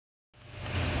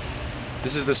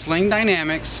This is the Sling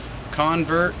Dynamics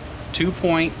Convert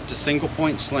 2-point to single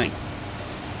point sling.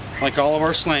 Like all of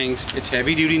our slings, it's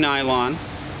heavy duty nylon,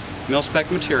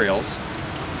 mil-spec materials.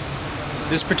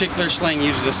 This particular sling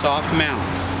uses a soft mount,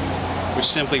 which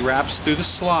simply wraps through the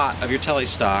slot of your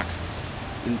telestock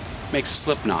and makes a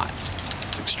slip knot.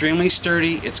 It's extremely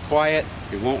sturdy, it's quiet,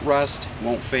 it won't rust, it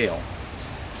won't fail.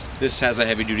 This has a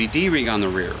heavy duty D-ring on the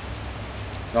rear.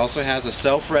 It also has a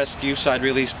self-rescue side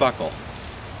release buckle.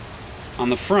 On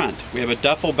the front, we have a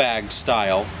duffel bag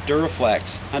style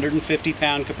Duraflex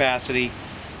 150-pound capacity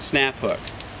snap hook.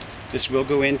 This will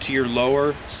go into your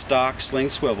lower stock sling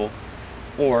swivel,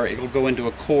 or it will go into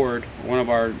a cord, one of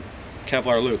our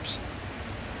Kevlar loops.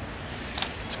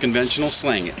 It's a conventional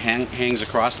sling. It hangs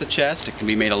across the chest. It can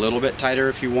be made a little bit tighter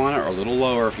if you want it, or a little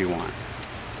lower if you want.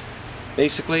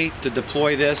 Basically, to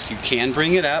deploy this, you can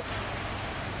bring it up.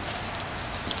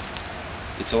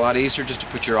 It's a lot easier just to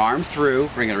put your arm through,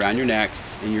 bring it around your neck,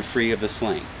 and you're free of the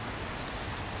sling.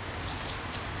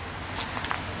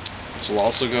 This will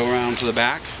also go around to the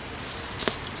back,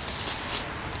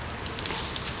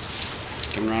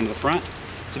 coming around to the front.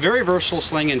 It's a very versatile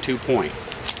sling in 2-point.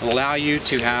 It'll allow you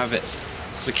to have it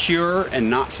secure and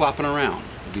not flopping around.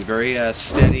 It'll be very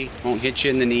steady, won't hit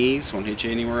you in the knees, won't hit you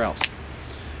anywhere else.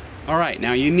 Alright,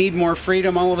 now you need more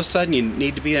freedom all of a sudden. You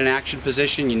need to be in an action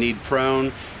position, you need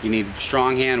prone, you need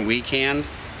strong hand, weak hand.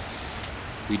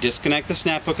 We disconnect the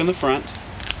snap hook in the front,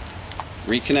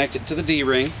 reconnect it to the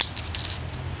D-ring.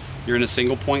 You're in a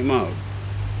single point mode.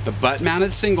 The butt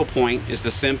mounted single point is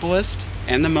the simplest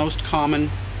and the most common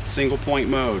single point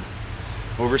mode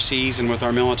overseas and with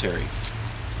our military.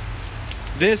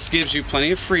 This gives you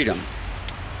plenty of freedom.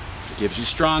 It gives you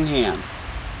strong hand.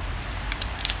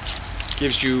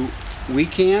 Gives you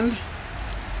weak hand,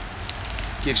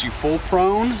 gives you full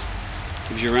prone,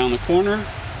 gives you around the corner,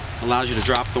 allows you to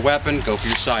drop the weapon, go for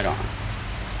your sidearm.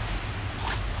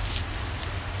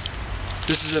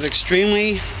 This is an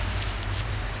extremely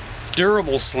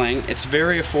durable sling. It's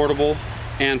very affordable,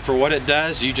 and for what it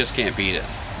does, you just can't beat it.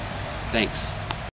 Thanks.